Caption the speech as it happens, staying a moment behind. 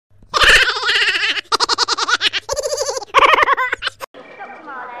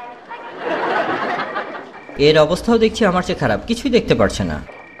এর অবস্থাও দেখছি আমার চেয়ে খারাপ, কিছুই দেখতে পারছে না।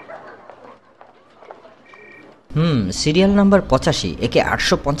 সিরিয়াল নাম্বার 85, একে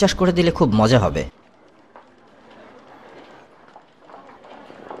 850 করে দিলে খুব মজা হবে।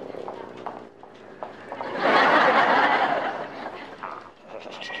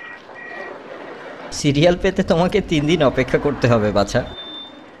 সিরিয়াল পেতে তোমাকে 3 দিন অপেক্ষা করতে হবে বাছা।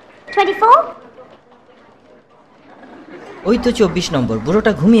 24? ওই তো 24 নম্বর,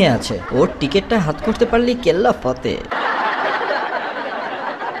 বুড়োটা ঘুমিয়ে আছে। ওর টিকিটটা হাত করতে পারলি কেল্লা ফতে।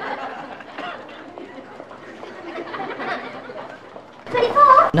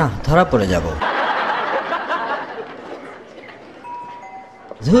 না, ধরা পড়ে যাব।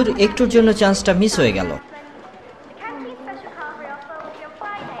 ধুর, একটুর জন্য চান্সটা মিস হয়ে গেল।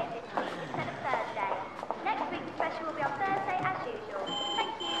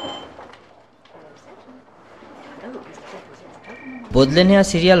 বদলে নেওয়া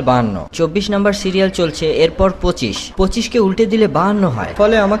সিরিয়াল 52, 24 নাম্বার সিরিয়াল চলছে, এরপর 25, 25কে উল্টে দিলে 52 হয়,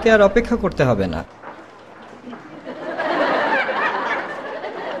 ফলে আমাকে আর অপেক্ষা করতে হবে না।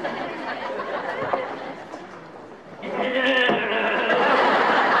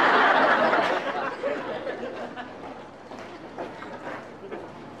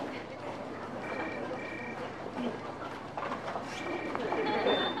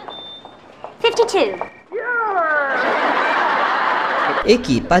 এ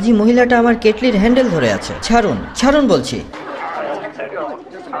কি, পাজি মহিলাটা আমার কেটলির হ্যান্ডেল ধরে আছে। ছাড়ুন, ছাড়ুন বলছি।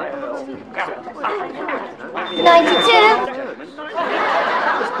 92?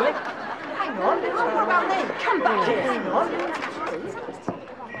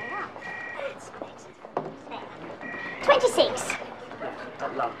 26?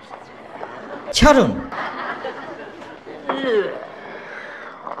 ছাড়ুন।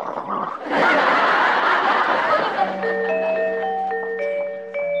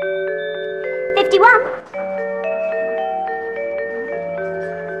 51?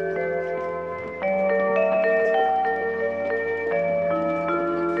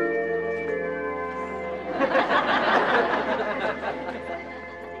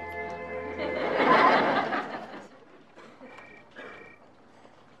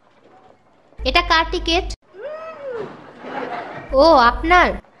 এটা কার টিকিট? ও আপনার।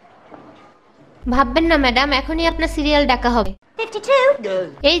 ভাববেন না ম্যাডাম, এখনই আপনার সিরিয়াল ডাকা হবে। 52?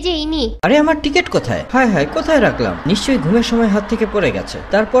 এই যে ইনি। আরে আমার টিকিট কোথায়? হায় হায়, কোথায় রাখলাম? নিশ্চয়ই ঘুমের সময় হাত থেকে পড়ে গেছে।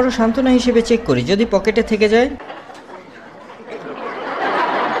 তারপরও সান্ত্বনা হিসেবে চেক করি, যদি পকেটে থেকে যায়।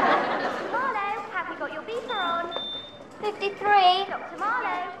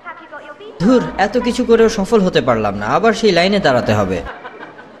 ধুর, এত কিছু করেও সফল হতে পারলাম না, আবার সেই লাইনে দাঁড়াতে হবে,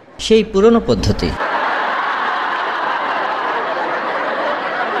 সেই পুরনো পদ্ধতি।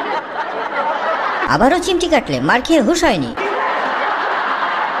 আবারও চিমটি কাটলে, মার খেয়ে হুঁশ হয়নি।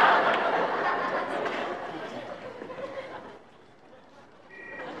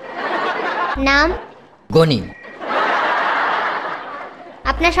 নাম? গনি।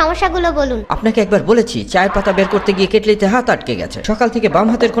 আপনার সমস্যাগুলো বলুন। আপনাকে একবার বলেছি, চায়ের পাতা বের করতে গিয়ে কেটলিতে হাত আটকে গেছে। সকাল থেকে বাম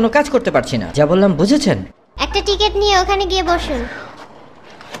হাতের কোনো কাজ করতে পারছি না। যা বললাম বুঝেছেন? একটা টিকিট নিয়ে ওখানে গিয়ে বসুন।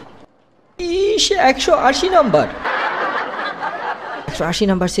 ইস, 180 নাম্বার। 180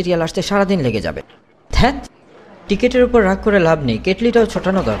 নাম্বার সিরিয়াল আসতে সারাদিন লেগে যাবে। ধ্যাৎ, টিকিটের উপর রাগ করে লাভ নেই, কেটলিটাও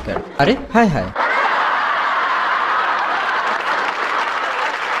ছোটানো দরকার। আরে হায় হায়।